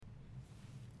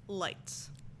Lights.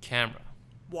 Camera.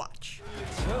 Watch.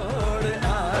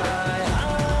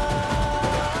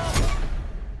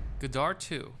 Gadar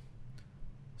 2.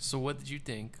 So what did you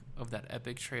think of that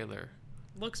epic trailer?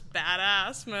 Looks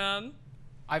badass, man.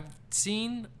 I've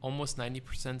seen almost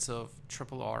 90% of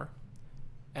R,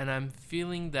 and I'm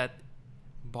feeling that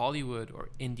Bollywood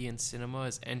or Indian cinema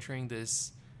is entering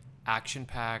this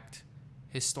action-packed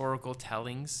historical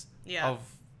tellings of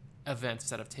events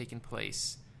that have taken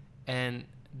place. And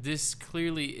this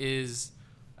clearly is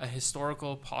a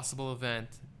historical possible event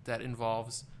that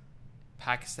involves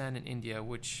Pakistan and India,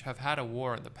 which have had a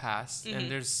war in the past. Mm-hmm.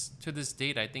 And there's, to this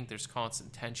date, I think there's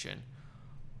constant tension.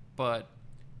 But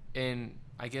in,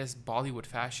 I guess, Bollywood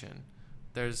fashion,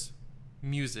 there's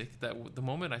music that the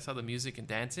moment I saw the music and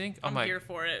dancing, I'm like, here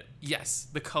for it. Yes,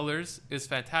 the colors is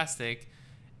fantastic.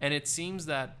 And it seems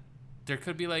that there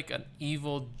could be like an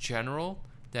evil general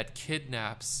that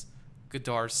kidnaps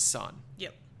Gadar's son.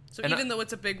 Yep. So and even though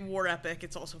it's a big war epic,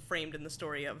 it's also framed in the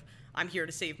story of I'm here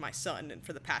to save my son and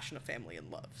for the passion of family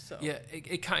and love. So yeah,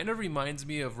 it kind of reminds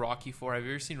me of Rocky IV. Have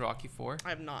you ever seen Rocky IV? I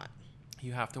have not.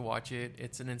 You have to watch it.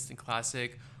 It's an instant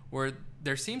classic where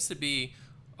there seems to be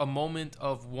a moment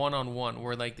of one-on-one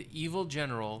where like the evil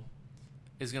general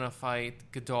is going to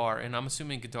fight Gadar. And I'm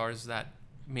assuming Gadar is that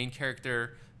main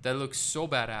character that looks so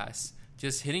badass.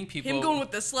 Just hitting people. Him going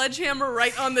with the sledgehammer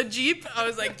right on the Jeep. I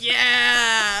was like,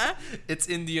 yeah. It's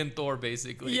Indian Thor,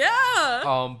 basically.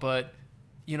 Yeah. But,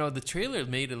 you know, the trailer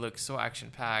made it look so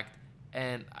action-packed.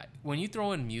 And when you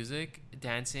throw in music,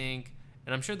 dancing,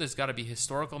 and I'm sure there's got to be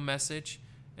historical message.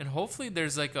 And hopefully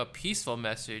there's like a peaceful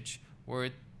message where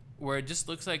it just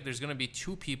looks like there's going to be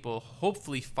two people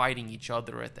hopefully fighting each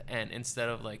other at the end instead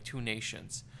of like two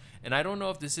nations. And I don't know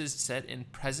if this is set in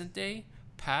present day,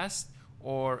 past,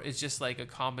 or it's just like a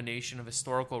combination of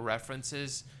historical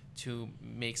references to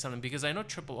make something. Because I know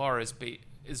R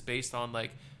is based on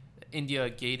like India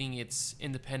gaining its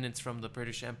independence from the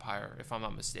British Empire, if I'm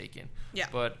not mistaken. Yeah.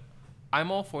 But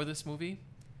I'm all for this movie.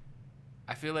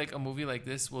 I feel like a movie like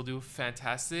this will do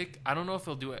fantastic. I don't know if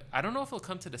it'll do it. I don't know if it'll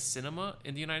come to the cinema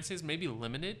in the United States, maybe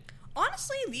limited.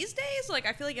 Honestly, these days, like,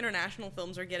 I feel like international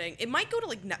films are getting... It might go to,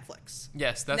 like, Netflix.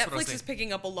 Yes, that's what I was Netflix is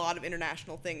picking up a lot of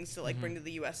international things to, like, bring to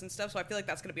the U.S. and stuff, so I feel like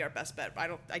that's going to be our best bet.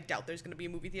 I doubt there's going to be a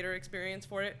movie theater experience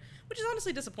for it, which is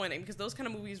honestly disappointing, because those kind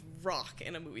of movies rock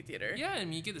in a movie theater. Yeah,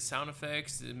 and you get the sound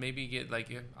effects, maybe you get, like...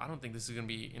 I don't think this is going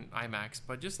to be in IMAX,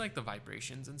 but just, like, the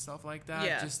vibrations and stuff like that.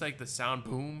 Yeah. Just, like, the sound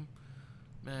boom.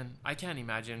 Man, I can't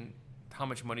imagine how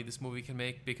much money this movie can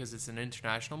make, because it's an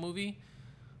international movie,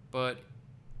 but...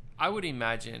 I would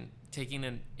imagine taking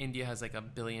in India has like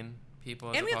 1 billion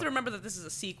people. And we have to remember that this is a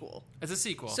sequel. It's a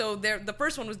sequel. So the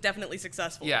first one was definitely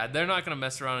successful. Yeah, they're not going to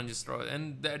mess around and just throw it.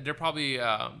 And they're probably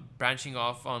branching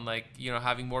off on like, you know,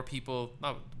 having more people,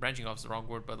 not branching off is the wrong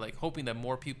word, but like hoping that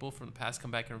more people from the past come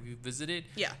back and revisit it.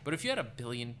 Yeah. But if you had 1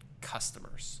 billion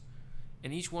customers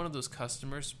and each one of those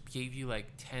customers gave you like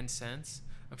 10 cents,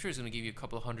 I'm sure it's going to give you a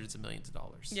couple of hundreds of millions of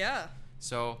dollars. Yeah.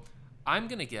 So I'm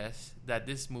going to guess that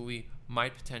this movie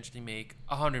might potentially make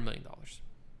 $100 million.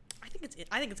 I think it's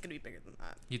going to be bigger than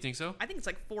that. You think so? I think it's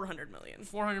like 400 million.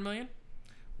 400 million?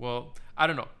 Well, I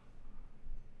don't know.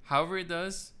 However it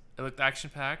does, it looked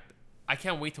action-packed. I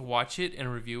can't wait to watch it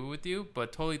and review it with you,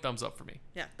 but totally thumbs up for me.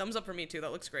 Yeah, thumbs up for me too.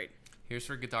 That looks great. Here's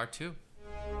for Gadar 2.